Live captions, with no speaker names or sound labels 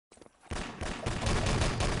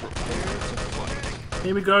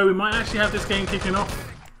Here we go. We might actually have this game kicking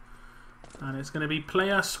off. And it's going to be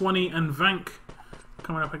Player, Swanee and Vank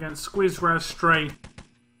coming up against Squiz, Raz, Stray.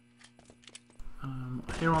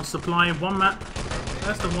 Here on Supply, one map.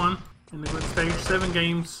 That's the one in the group stage. 7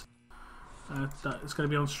 games. That is going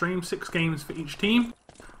to be on stream. 6 games for each team.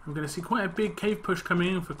 We're going to see quite a big cave push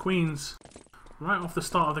coming in for Queens right off the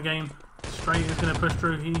start of the game. Stray is going to push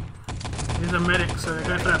through. He is a medic, so they're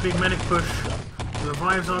going for that big medic push. The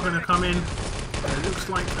revives are going to come in. It looks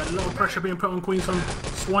like a lot of pressure being put on Queens from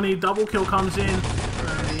Swanee. Double kill comes in.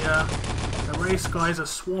 The race guys are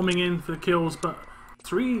swarming in for the kills, but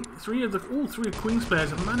all three of Queens players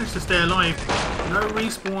have managed to stay alive. No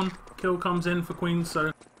respawn kill comes in for Queens,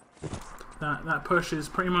 so that push is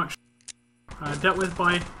pretty much dealt with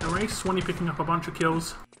by the race. Swanee picking up a bunch of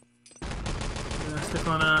kills. Stick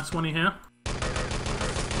on Swanee here.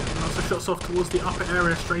 And also shots off towards the upper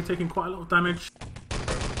area. Stray taking quite a lot of damage.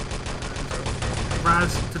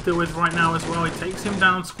 Raz to deal with right now as well. He takes him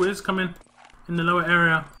down. Squiz coming in the lower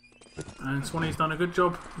area. And Swanee's done a good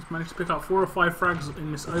job. He's managed to pick up 4 or 5 frags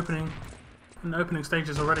in this opening, in the opening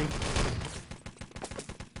stages already.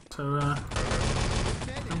 So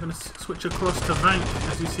I'm going to switch across to Vank.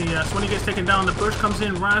 As you see, Swanee gets taken down. The push comes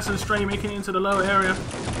in. Raz and Stray making it into the lower area.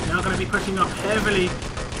 They are going to be pushing up heavily.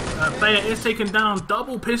 Player is taken down.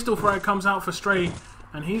 Double pistol frag comes out for Stray.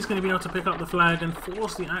 And he's going to be able to pick up the flag and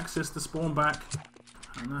force the Axis to spawn back.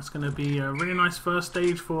 And that's going to be a really nice first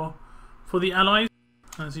stage for the Allies.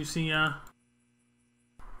 As you see, a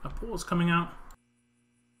pause coming out.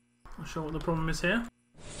 Not sure what the problem is here.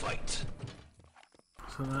 Fight.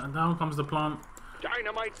 So down comes the plant.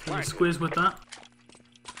 Dynamite Squiz with that.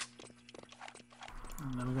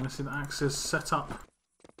 And then we're going to see the Axis set up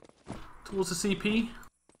towards the CP.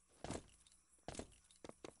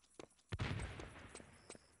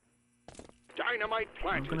 Dynamite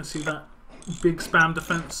planted. We're going to see that big spam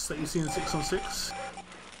defense that you see in 6-on-6.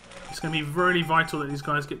 It's going to be really vital that these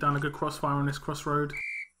guys get down a good crossfire on this crossroad.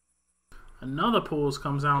 Another pause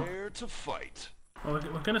comes out. Prepare to fight. Well,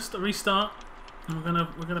 we're going to restart. And we're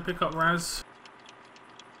going to pick up Raz.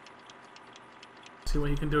 See what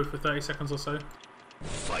he can do for 30 seconds or so.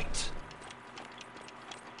 Fight.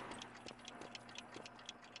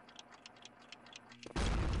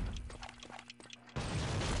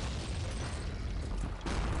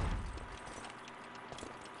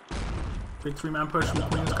 Big 3-man push from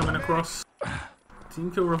Queens coming across. Team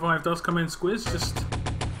kill revive does come in. Squiz just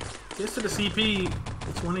gets to the CP.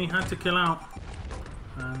 It's one he had to kill out.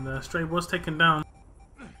 And Stray was taken down.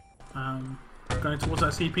 Going towards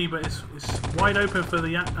that CP, but it's wide open for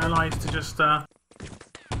the Allies to just have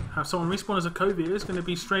someone respawn as a Covey. It is going to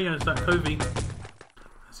be Stray as that Covey.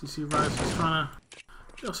 As you see, Raz is trying to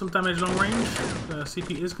deal some damage long range. The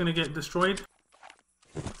CP is going to get destroyed.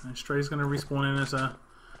 And Stray is going to respawn in as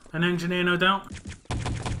an engineer, no doubt.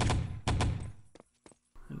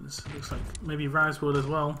 And this looks like maybe Raz will as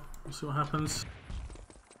well. We'll see what happens.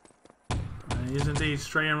 He is indeed.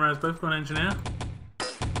 Stray and Raz both got an engineer.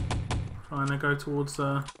 Trying to go towards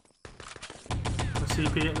the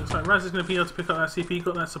CP. It looks like Raz is going to be able to pick up that CP.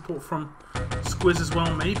 Got that support from Squiz as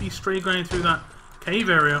well. Maybe Stray going through that cave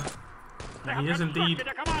area. And he is indeed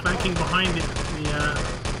flanking behind it.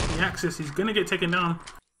 The Axis. He's going to get taken down.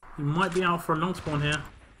 He might be out for a long spawn here.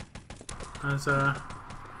 As the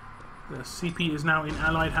CP is now in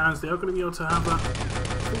Allied hands. They are going to be able to have that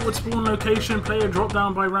forward spawn location. Player drop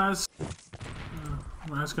down by Raz.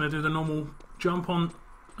 Raz going to do the normal jump on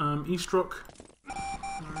East Rock.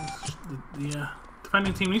 The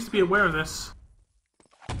defending team needs to be aware of this.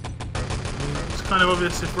 It's kind of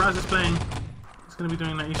obvious if Raz is playing, he's going to be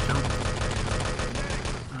doing that East jump.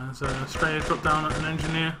 As Stray has dropped down at an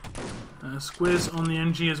engineer. Squiz on the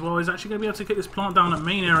NG as well. He's actually going to be able to get this plant down at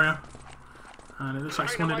main area. And it looks like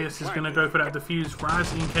Swanee is going to go for that defuse.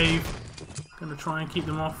 Raz in cave. Going to try and keep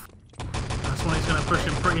them off. Swanee's going to push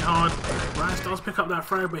him pretty hard. Raz does pick up that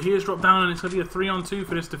frag, but he is dropped down and it's going to be a 3-on-2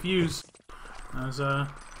 for this defuse. As the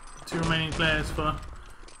 2 remaining players for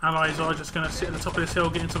Allies are just going to sit at the top of this hill,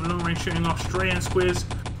 getting some long range shooting off. Stray and Squiz.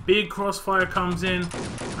 Big crossfire comes in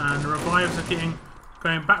and the revives are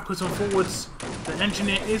going backwards and forwards. The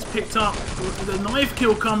engineer is picked up. The knife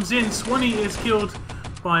kill comes in. Swanee is killed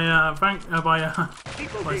by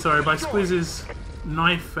Squiz's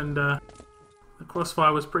knife, and the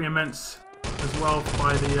crossfire was pretty immense as well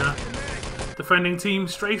by the defending team.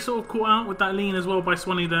 Stray sort of caught out with that lean as well by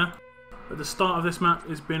Swanee there. But the start of this map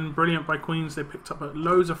has been brilliant by Queens. They picked up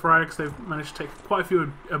loads of frags. They've managed to take quite a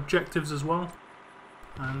few objectives as well.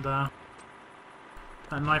 And that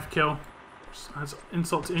knife kill has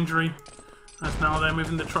insult to injury. As now they're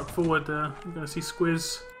moving the truck forward. You're going to see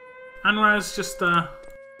Squiz and Raz just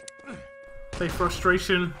play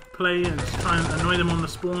frustration, play and just try and annoy them on the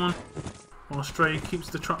spawn, while Stray keeps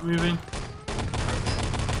the truck moving.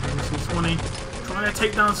 And this is Swanee trying to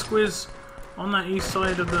take down Squiz on that east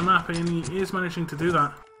side of the map, and he is managing to do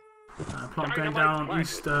that. Plant going down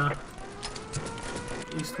east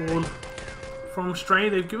wall from Stray.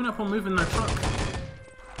 They've given up on moving their truck.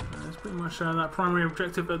 It's pretty much that primary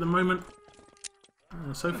objective at the moment.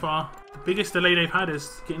 So far, the biggest delay they've had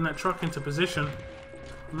is getting that truck into position.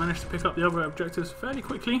 They managed to pick up the other objectives fairly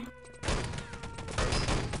quickly.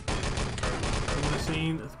 We've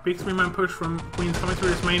seen a big three-man push from Queens coming through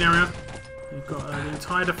this main area. They've got the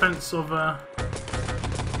entire defense of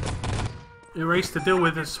Erase to deal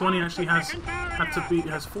with, as Swanee actually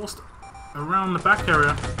has forced around the back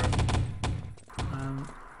area.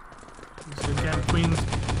 So again, Queens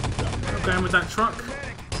going with that truck.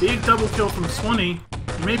 Big double kill from Swanee.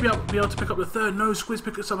 He may be able to pick up the third. No, Squiz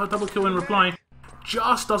picks up a double kill in reply.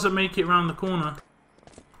 Just doesn't make it around the corner.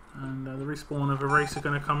 And the respawn of Erase are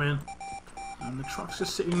going to come in. And the truck's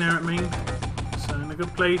just sitting there at main. So in a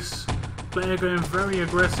good place. Player going very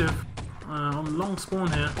aggressive on long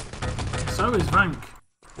spawn here. So is Vank.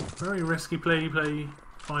 Very risky play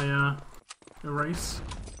by Erase.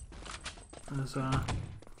 As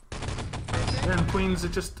again, Queens are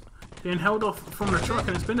just being held off from the truck,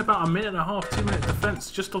 and it's been about a minute and a half, 2 minute defense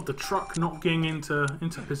just of the truck not getting into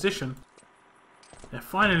position. They're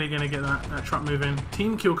finally going to get that truck moving.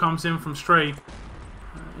 Team kill comes in from Stray.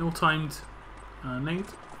 Ill-timed nade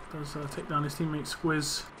does take down his teammate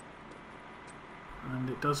Squiz. And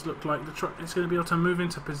it does look like the truck is going to be able to move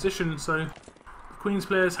into position, so the Queens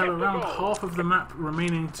players have around half of the map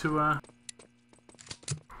remaining to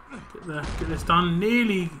get this done.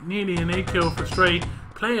 Nearly an A kill for Stray.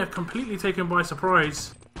 Player completely taken by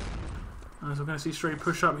surprise. As we're going to see Stray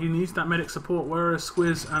push up, he needs that medic support, whereas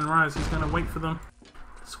Squiz and Raz, he's going to wait for them.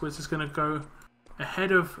 Squiz is going to go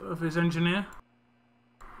ahead of his engineer.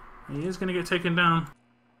 He is going to get taken down.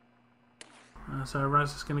 So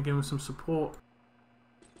Raz is going to give him some support.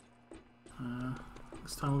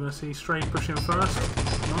 This time we're going to see Stray pushing first.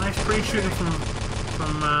 Nice pre-shooting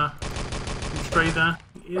from Stray there.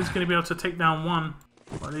 He is going to be able to take down one,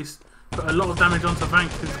 or at least put a lot of damage onto Vank,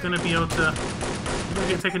 who's going to be able to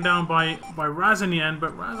get taken down by Raz in the end,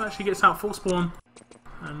 but Raz actually gets out full spawn.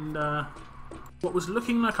 And what was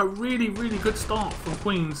looking like a really good start from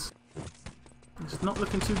Queens, it's not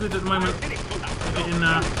looking too good at the moment. They're getting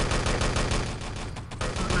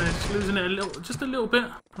just losing it just a little bit.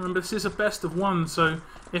 Remember, this is a best of one, so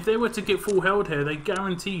if they were to get full held here, they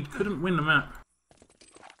guaranteed couldn't win the map.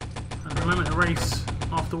 At the moment, Erase,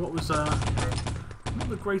 after what was not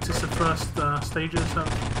the greatest of first stages, have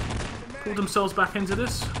pulled themselves back into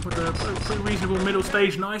this with a pretty reasonable middle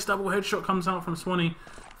stage. Nice double headshot comes out from Swanee,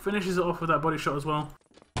 finishes it off with that body shot as well.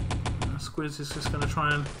 Squiz is just going to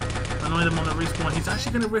try and annoy them on the respawn. He's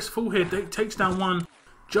actually going to risk full here. Takes down one,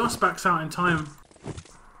 just backs out in time.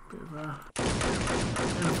 Bit of a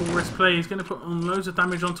full risk play. He's going to put on loads of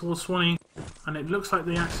damage on towards Swanee, and it looks like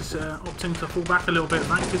the Axis are opting to fall back a little bit.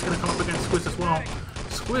 Vank is going to come up against Squiz as well.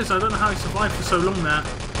 Squiz, I don't know how he survived for so long there.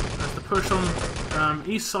 As the push on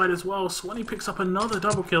east side as well. Swanee picks up another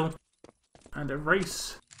double kill, and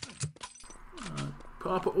Erase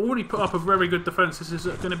already put up a very good defense. This is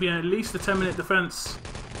going to be at least a 10-minute defense.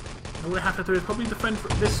 All we have to do is probably defend for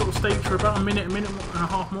this sort of stage for about a minute and a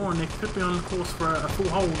half more, and they could be on the course for a full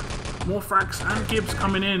hold. More frags and Gibbs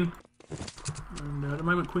coming in. And at the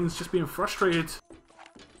moment, Queen's just being frustrated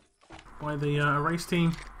by the Erase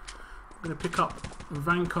team. I'm going to pick up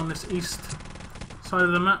Vank on this east side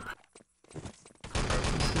of the map.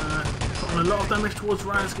 He's put on a lot of damage towards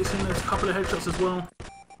Raz, gets in a couple of headshots as well.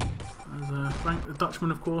 As Vank, the Dutchman,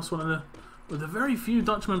 of course, one of the very few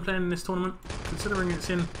Dutchmen playing in this tournament, considering it's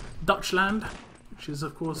in Dutchland, which is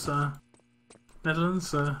of course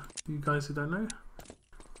Netherlands. You guys who don't know,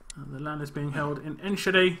 the LAN is being held in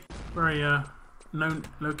Enschede, very known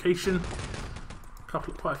location. Quite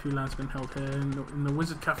a few LANs have been held here in the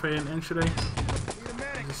Wizard Cafe in Enschede.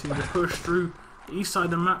 As you see, the push through the east side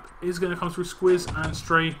of the map is going to come through Squiz and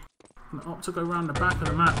Stray, and opt to go around the back of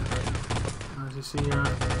the map. As you see,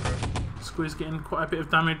 Squiz getting quite a bit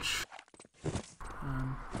of damage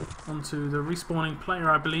onto the respawning player,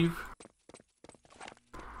 I believe.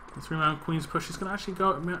 The three-man Queen's push is going to actually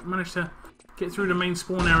manage to get through the main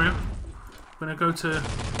spawn area. We're going to go to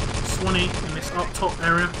Swanee in this up top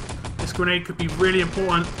area. This grenade could be really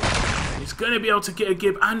important. He's going to be able to get a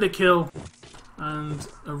Gib and a kill. And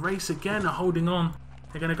Erase again are holding on.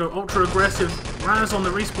 They're going to go ultra aggressive. Raz on the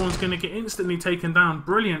respawn is going to get instantly taken down.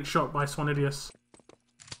 Brilliant shot by Swanidius.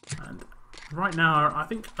 And right now, I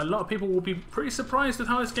think a lot of people will be pretty surprised at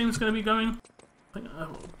how this game is going to be going. I think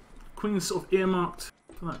Queen's sort of earmarked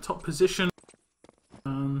for that top position.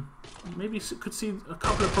 Maybe could see a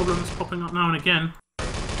couple of problems popping up now and again.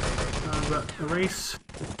 But the race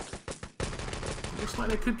looks like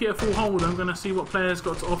they could get a full hold. I'm going to see what players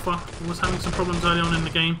got to offer. He was having some problems early on in the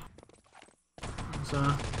game. He's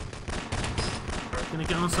going to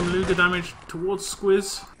get on some Luger damage towards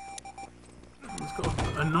Squiz. He's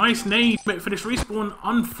got a nice nade for this respawn.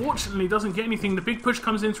 Unfortunately, doesn't get anything. The big push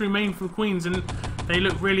comes in through main from Queens, and they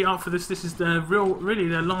look really up for this. This is really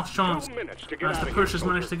their last chance. As the push has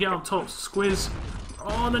managed to get up top. Squiz.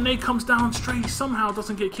 Oh, the nade comes down straight. Somehow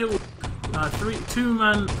doesn't get killed.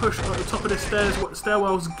 Two-man push at the top of the stairs. What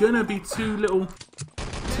stairwell's gonna be too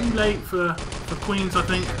late for Queens, I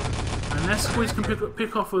think. Unless Squiz can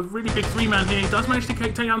pick off a really big three-man here. He does manage to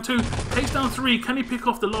take down two. Takes down three. Can he pick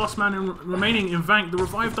off the last man remaining in Vank? The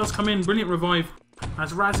revive does come in. Brilliant revive.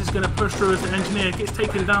 As Raz is going to push through as the engineer. Gets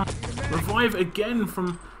taken down. Revive again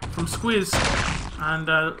from Squiz. And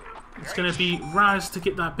it's going to be Raz to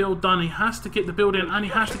get that build done. He has to get the build in and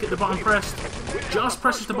he has to get the button pressed. Just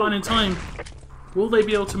presses the button in time. Will they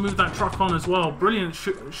be able to move that truck on as well? Brilliant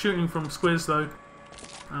shooting from Squiz though.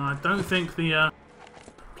 I don't think the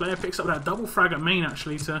player picks up that double frag at main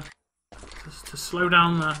actually to slow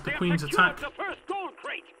down the Queen's attack.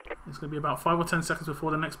 It's going to be about 5 or 10 seconds before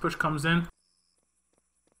the next push comes in.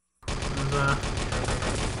 And,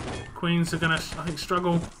 Queens are going to, I think,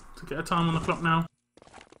 struggle to get a time on the clock now.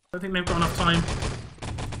 I don't think they've got enough time.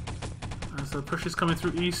 As the push is coming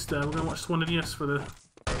through east, we're going to watch Swanadius for the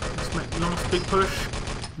last big push.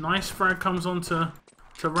 Nice frag comes on to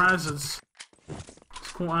Raz as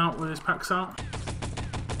he's caught out with his packs out.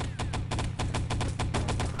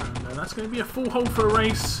 That's going to be a full hold for a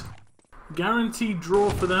race. Guaranteed draw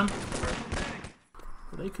for them.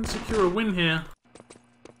 But they can secure a win here.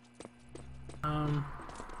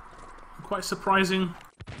 Quite surprising.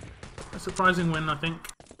 A surprising win, I think.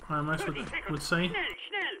 Most would say.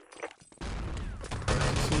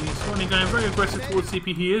 See Swanee going very aggressive towards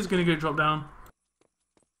CP. He is going to get dropped down.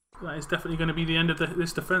 That is definitely going to be the end of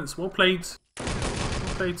this defense. Well played.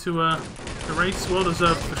 Well played to the race. Well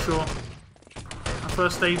deserved for sure.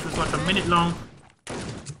 First stage was like a minute long.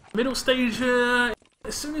 Middle stage,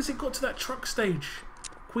 as soon as it got to that truck stage,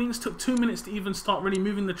 Queens took 2 minutes to even start really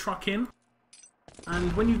moving the truck in.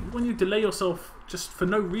 And when you delay yourself just for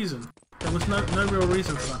no reason, there was no real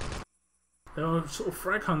reason for that. They were sort of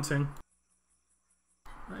frag hunting.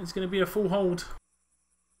 That is going to be a full hold.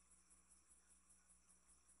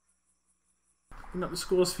 Putting up the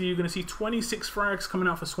scores for you, you're going to see 26 frags coming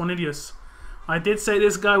out for Swanadius. I did say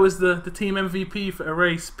this guy was the team MVP for a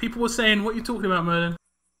race. People were saying, what are you talking about, Merlin?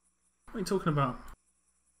 What are you talking about?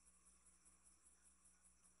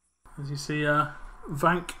 As you see,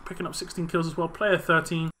 Vank picking up 16 kills as well. Player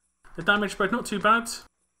 13. The damage spread not too bad.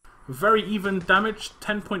 Very even damage.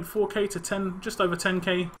 10.4k to 10, just over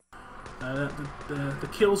 10k. The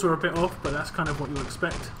kills were a bit off, but that's kind of what you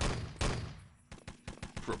expect.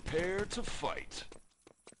 Prepare to fight.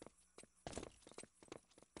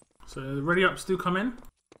 So the ready ups do come in.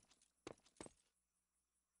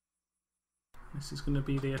 This is going to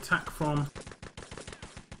be the attack from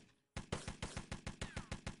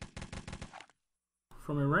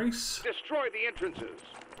Erase. Destroy the entrances.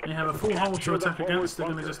 They have a full hold to attack against. They're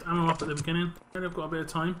going to just ammo up at the beginning. They've got a bit of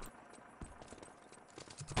time.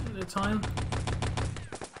 A bit of time.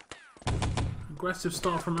 Aggressive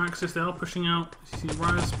start from Axis. They are pushing out. You see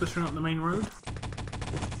Raz pushing up the main road.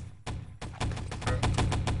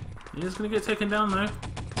 He is going to get taken down though.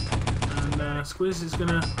 And Squiz is going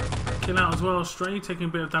to kill out as well. Stray taking a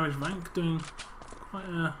bit of damage. Vank doing quite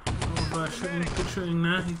a lot of shooting, good shooting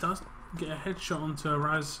there. He does get a headshot onto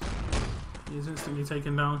Raz. He is instantly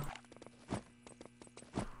taken down.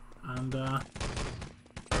 And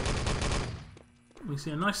we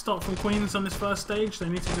see a nice start from Queens on this first stage. They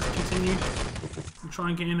need to just continue and try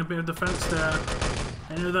and get in a bit of defense there.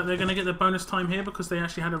 They know that they're going to get the bonus time here because they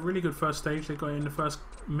actually had a really good first stage. They got it in the first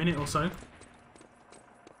minute or so.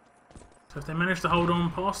 So if they manage to hold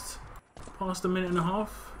on past a minute and a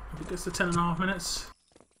half, if it gets to 10.5 minutes,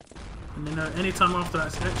 and they know any time after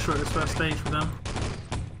that's extra at this first stage for them.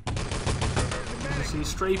 As you see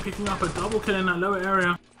Stray picking up a double kill in that lower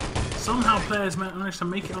area. Somehow players managed to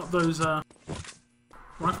make it up those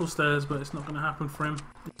rifle stairs, but it's not going to happen for him.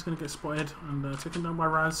 He's going to get spotted and taken down by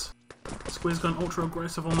Raz. Squiz gone ultra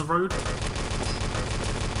aggressive on the road.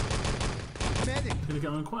 He's going to get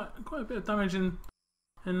on quite a bit of damage in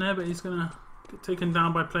there, but he's going to get taken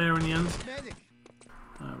down by player in the end.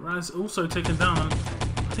 Raz also taken down.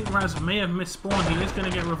 I think Raz may have missed spawn. He is going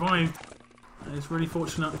to get revived. It's really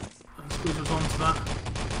fortunate that Squeeze was onto that.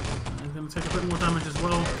 He's going to take a bit more damage as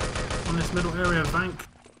well on this middle area. Vank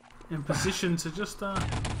in position to just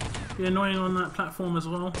be annoying on that platform as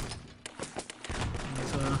well.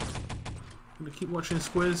 I'm going to keep watching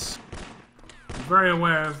Squiz. Very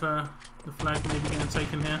aware of the flag maybe getting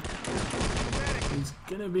taken here. He's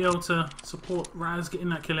going to be able to support Raz getting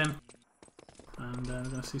that kill in. And we're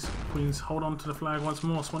going to see Queens hold on to the flag once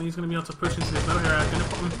more. Swanee's going to be able to push into this low area. Going to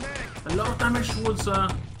put him a lot of damage towards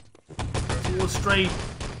Stray. He's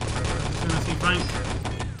going to see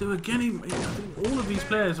Vank do again. I think all of these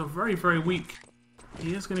players are very, very weak.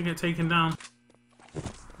 He is going to get taken down.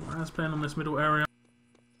 Raz playing on this middle area.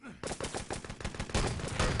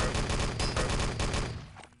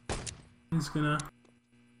 He's gonna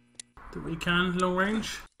do what he can, long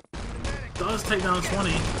range. Does take down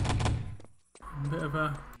Swanee. A bit of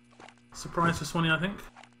a surprise for Swanee, I think.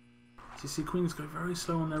 As you see, Queens go very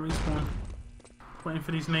slow on their respawn. Waiting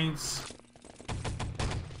for these nades.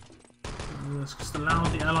 Let's just allow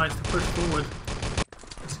the allies to push forward.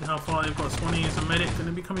 Let's see how far they've got. Swanee is a medic, going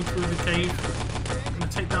to be coming through the cave. Going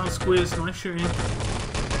to take down Squiz, nice shooting.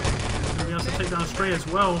 Going to be able to take down Stray as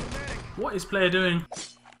well. What is player doing?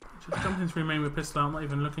 Just jumping to remain with pistol out, not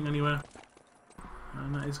even looking anywhere.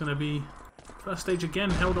 And that is going to be first stage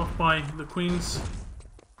again, held off by the Queens.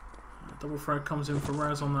 Double frag comes in for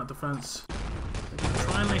Raz on that defense. They're going to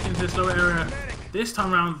try and make it into this lower area. This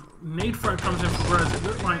time around, nade frag comes in for Raz. It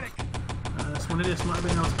looked like Swanidis might have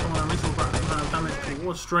been able to come on a reasonable amount of damage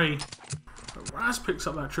towards Stray. But Raz picks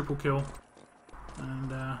up that triple kill.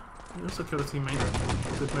 And he also killed a teammate.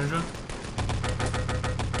 Good measure.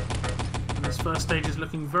 This first stage is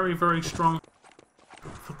looking very, very strong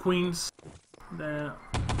for Queens. Their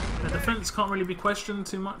defense can't really be questioned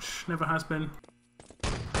too much, never has been. A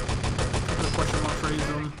couple of question marks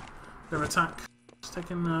raised on their attack. Just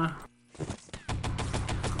taking that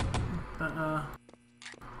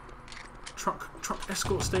truck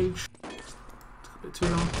escort stage. Took a bit too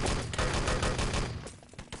long.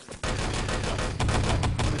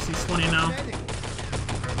 Let's see Swanee now.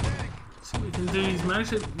 What he can do, he's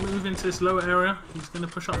managed to move into this lower area. He's going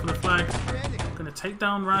to push up for the flag. Going to take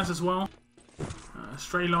down Raz as well.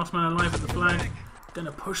 Stray last man alive at the flag. Going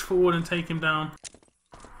to push forward and take him down.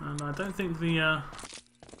 And I don't think the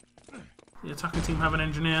attacking team have an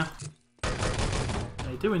engineer.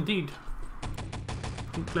 They do indeed. I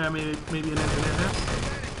think player may be an engineer here.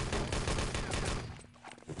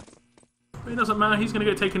 But it doesn't matter, he's going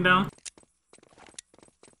to get taken down.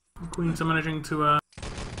 The Queens are managing to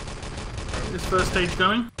this first stage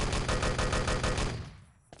going.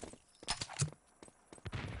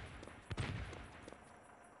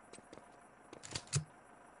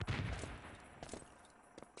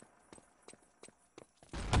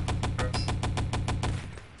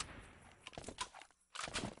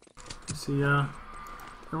 You see the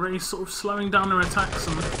Rays sort of slowing down their attacks,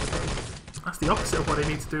 and that's the opposite of what they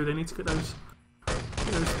need to do. They need to get those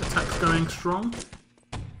attacks going strong.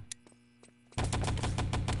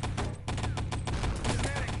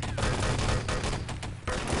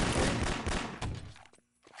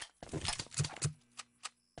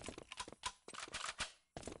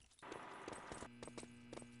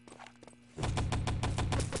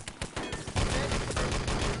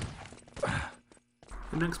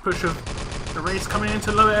 The next push of the Rays coming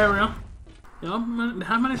into lower area. Yeah, they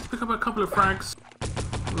have managed to pick up a couple of frags.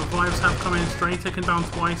 The revives have come in straight, taken down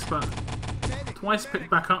twice, but twice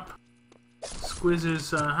picked back up. Squiz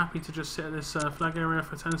is happy to just sit at this flag area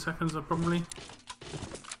for 10 seconds, probably.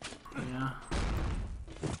 Yeah.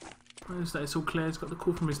 Notice that it's all clear. He's got the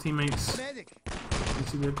call from his teammates. You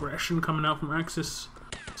see the aggression coming out from Axis.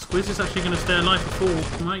 Squiz is actually going to stay alive for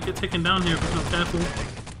 4. He might get taken down here if he's not careful.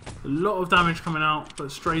 A lot of damage coming out,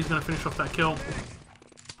 but Stray's going to finish off that kill.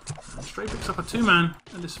 And Stray picks up a 2-man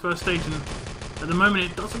at this first stage, and at the moment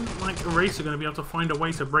it doesn't look like Eraser are going to be able to find a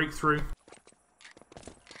way to break through.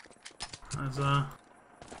 As they're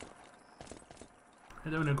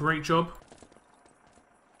doing a great job.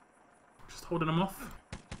 Just holding them off.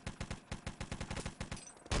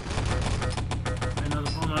 And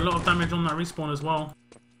a lot of damage on that respawn as well.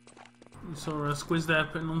 You saw Squiz there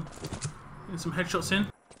getting some headshots in.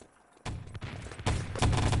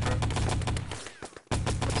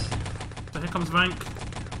 So here comes Vank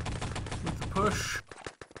with the push.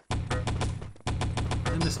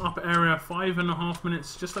 In this upper area, 5.5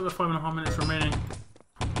 minutes, just over 5.5 minutes remaining.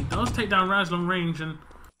 He does take down Raz long range, and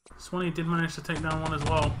Swanee did manage to take down one as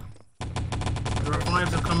well. The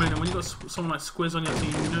revives have come in, and when you've got someone like Squiz on your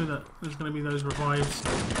team, you know that there's going to be those revives.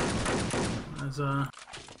 As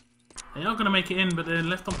they are going to make it in, but they're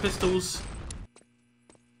left on pistols.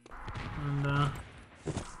 And the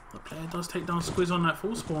player does take down Squiz on that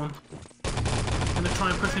full spawn. Gonna try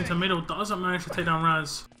and push into middle, doesn't manage to take down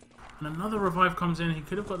Raz. And another revive comes in, he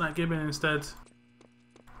could have got that Gibbon instead.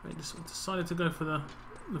 But he just decided to go for the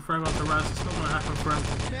frag onto Raz, it's not going to happen for him.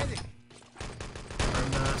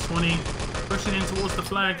 And Swanee pushing in towards the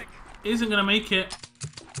flag, isn't going to make it.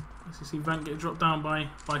 As you see Vant get dropped down by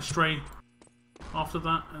Stray after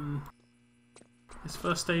that, and his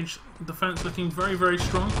first stage defense looking very, very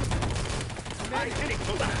strong.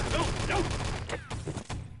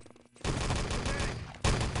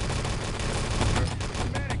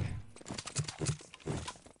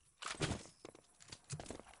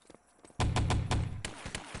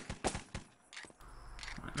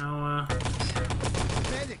 Now,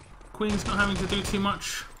 Queen's not having to do too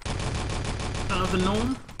much out of the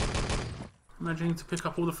norm. Imagining to pick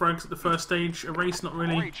up all the frags at the first stage. Erase not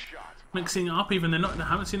really mixing it up, even they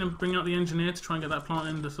haven't seen him bring out the engineer to try and get that plant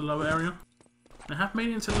into the lower area. They have made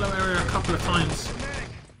it into the lower area a couple of times. So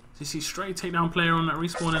you see straight takedown player on that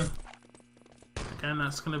respawning. Again,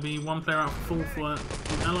 that's going to be one player out for full for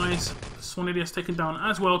the allies. Swanee has taken down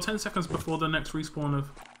as well 10 seconds before the next respawn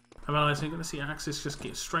of allies. So you're going to see Axis just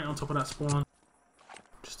get straight on top of that spawn,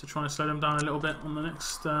 just to try and slow them down a little bit on the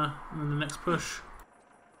next push.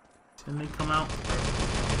 And they come out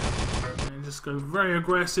and just go very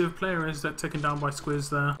aggressive. Player is taken down by Squiz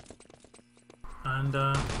there, and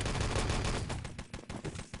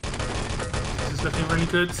this is looking really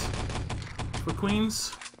good for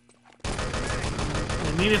Queens.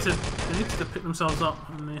 They needed to pick themselves up,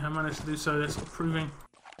 and they have managed to do so. They're sort of proving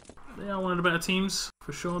they are one of the better teams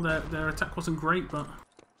for sure. Their attack wasn't great, but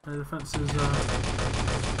their defense is.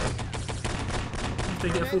 If they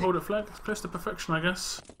get a full hold at flag, it's close to perfection, I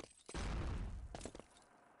guess.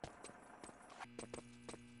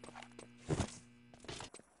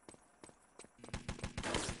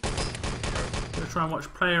 Try and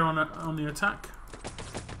watch player on the attack.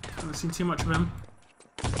 Haven't seen too much of him.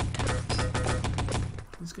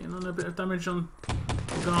 He's getting on a bit of damage on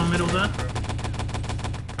the guy on middle there.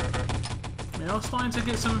 They are starting to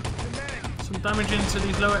get some damage into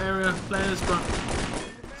these lower area players, but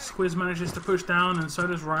Squiz manages to push down, and so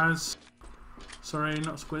does Raz. Sorry,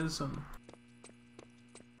 not Squiz.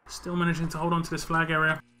 Still managing to hold on to this flag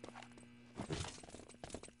area.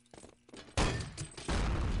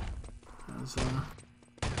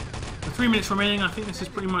 With 3 minutes remaining, I think this is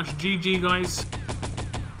pretty much GG, guys.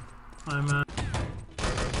 I'm I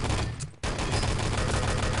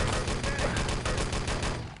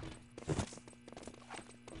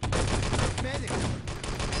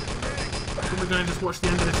think we're going to just watch the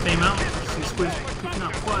end of this game out. See Squiz picking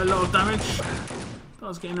up quite a lot of damage.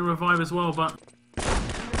 Does getting a revive as well, but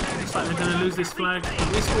looks like they're going to lose this flag.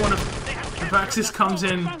 This one of Axis comes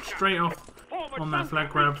in straight off on that flag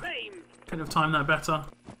grab. Could have timed that better.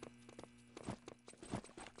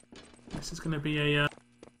 This is going to be a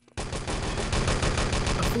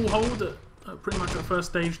full hold at pretty much at first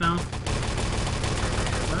stage now.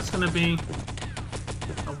 That's going to be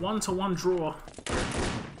a 1-to-1 draw.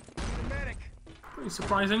 Pretty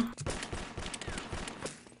surprising.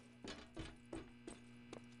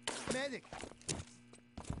 Medic.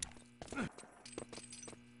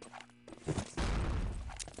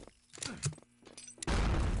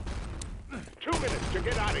 2 minutes to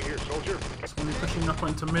get out of here, soldier. Swanee pushing up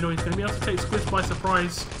into middle. He's going to be able to take Squiz by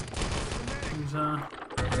surprise. He's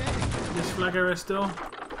this flag area still.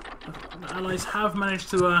 The allies have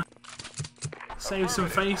managed to save some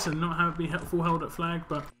face and not have be full hold at flag,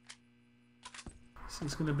 but this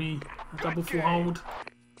is going to be a double full hold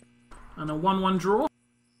and a 1-1 draw.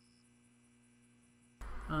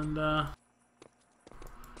 And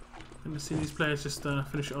going to see these players just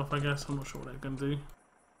finish it off, I guess. I'm not sure what they're going to do.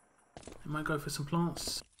 They might go for some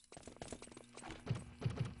plants.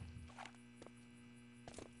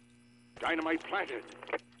 Dynamite planted.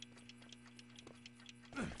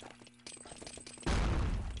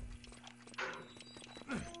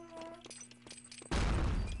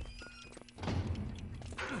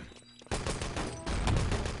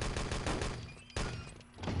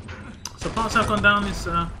 So plants have gone down. It's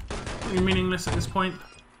pretty meaningless at this point.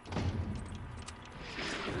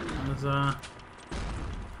 As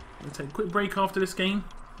we'll take a quick break after this game.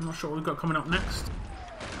 I'm not sure what we've got coming up next.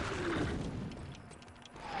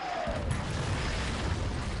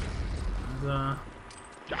 And,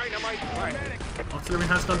 artillery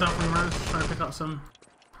has gone down from the rounds, trying to pick up some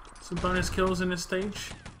bonus kills in this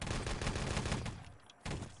stage.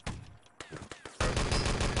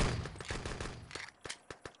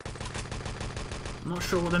 I'm not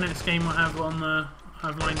sure what the next game I have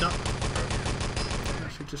have lined up. I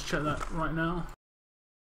should just check that right now.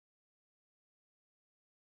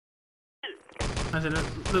 As it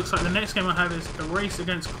looks like the next game I have is a race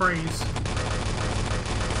against Craze. Should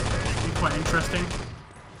be quite interesting.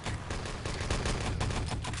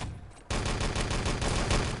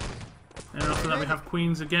 And after that we have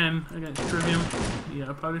Queens again against Trivium,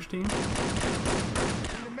 the Polish team.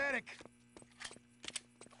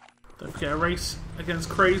 Don't forget, a race against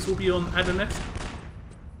Craze will be on Adanet.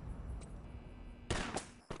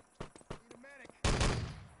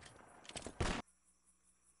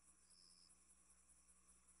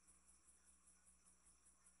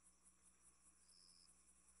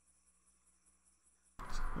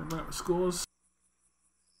 About scores.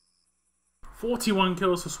 41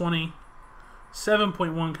 kills for Swanee,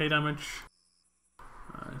 7.1k damage.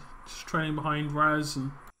 Just trailing behind Raz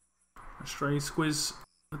and Stray Squiz at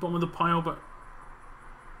the bottom of the pile, but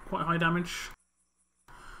quite high damage.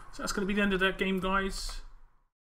 So that's going to be the end of that game, guys.